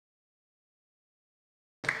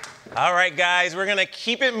All right, guys, we're gonna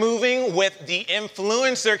keep it moving with the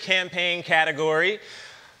influencer campaign category.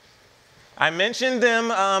 I mentioned them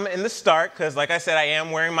in the start because, like I said, I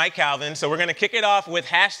am wearing my Calvins. So we're gonna kick it off with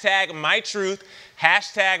hashtag #MyTruth,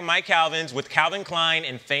 hashtag #MyCalvins with Calvin Klein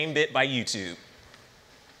and Famebit by YouTube.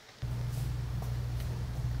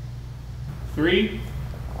 3,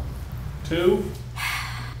 2.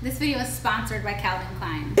 This video is sponsored by Calvin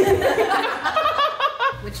Klein,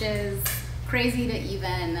 which is crazy to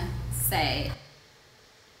even say.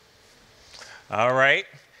 All right.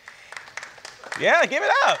 Yeah, give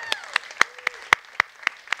it up.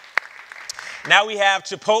 Now we have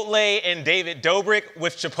Chipotle and David Dobrik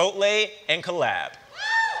with Chipotle and Collab.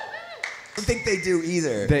 I don't think they do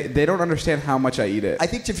either. They don't understand how much I eat it. I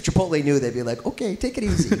think if Chipotle knew, they'd be like, okay, take it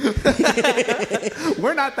easy.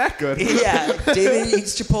 We're not that good. Yeah, David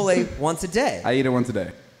eats Chipotle once a day. I eat it once a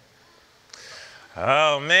day.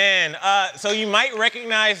 Oh, man. So you might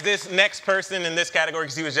recognize this next person in this category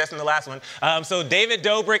because he was just in the last one. So David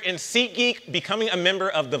Dobrik and SeatGeek becoming a member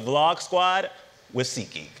of the VlogSquad with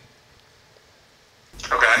SeatGeek.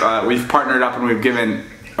 Okay. We've partnered up and we've given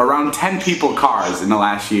around 10 people cars in the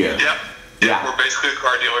last year. Yep. Yeah. We're basically a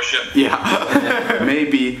car dealership. Yeah.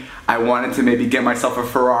 Maybe I wanted to get myself a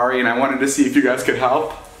Ferrari and I wanted to see if you guys could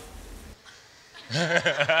help.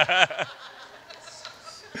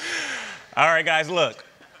 All right, guys, look.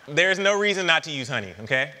 There's no reason not to use Honey,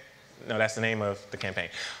 okay? No, that's the name of the campaign.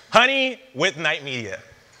 Honey with Night Media.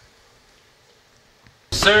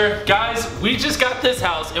 Sir, guys, we just got this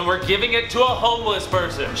house and we're giving it to a homeless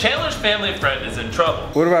person. Chandler's family friend is in trouble.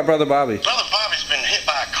 What about Brother Bobby? Brother Bobby's been hit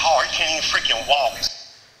by a car. He can't even freaking walk.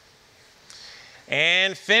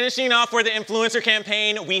 And finishing off for the influencer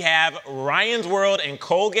campaign, we have Ryan's World and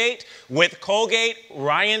Colgate with Colgate,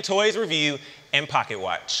 Ryan ToysReview, and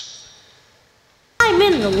pocket.watch. I'm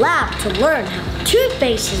in the lab to learn how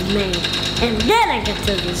toothpaste is made, and then I get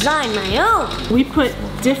to design my own. We put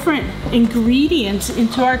different ingredients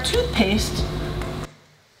into our toothpaste.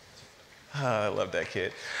 Oh, I love that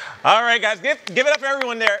kid. All right, guys, give it up for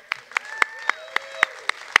everyone there.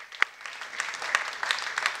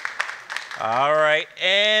 All right,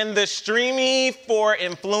 and the Streamy for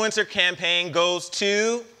influencer campaign goes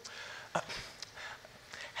to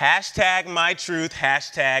hashtag #MyTruth,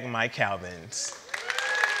 hashtag #MyCalvins.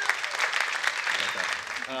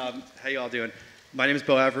 How you all doing? My name is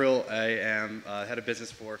Bo Averill. I am head of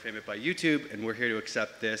business for Famebit by YouTube, and we're here to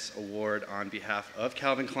accept this award on behalf of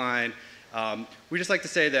Calvin Klein. We just like to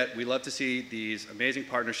say that we love to see these amazing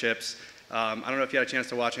partnerships. I don't know if you had a chance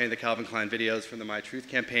to watch any of the Calvin Klein videos from the MyTruth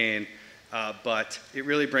campaign, but it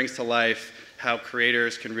really brings to life how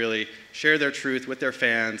creators can really share their truth with their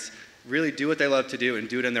fans, really do what they love to do and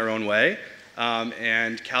do it in their own way.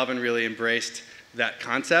 And Calvin really embraced that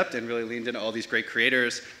concept and really leaned into all these great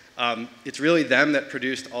creators. It's really them that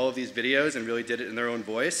produced all of these videos and really did it in their own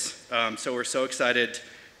voice. So we're so excited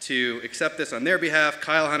to accept this on their behalf.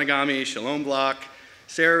 Kyle Hanagami, Shalom Block,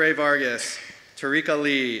 Sarah Ray Vargas, Tarika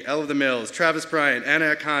Lee, Elle of the Mills, Travis Bryant,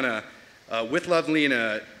 Anna Akana, With Love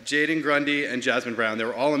Lena, Jaden Grundy, and Jasmine Brown. They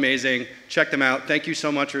were all amazing. Check them out. Thank you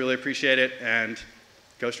so much. I really appreciate it. And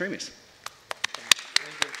go Streamies.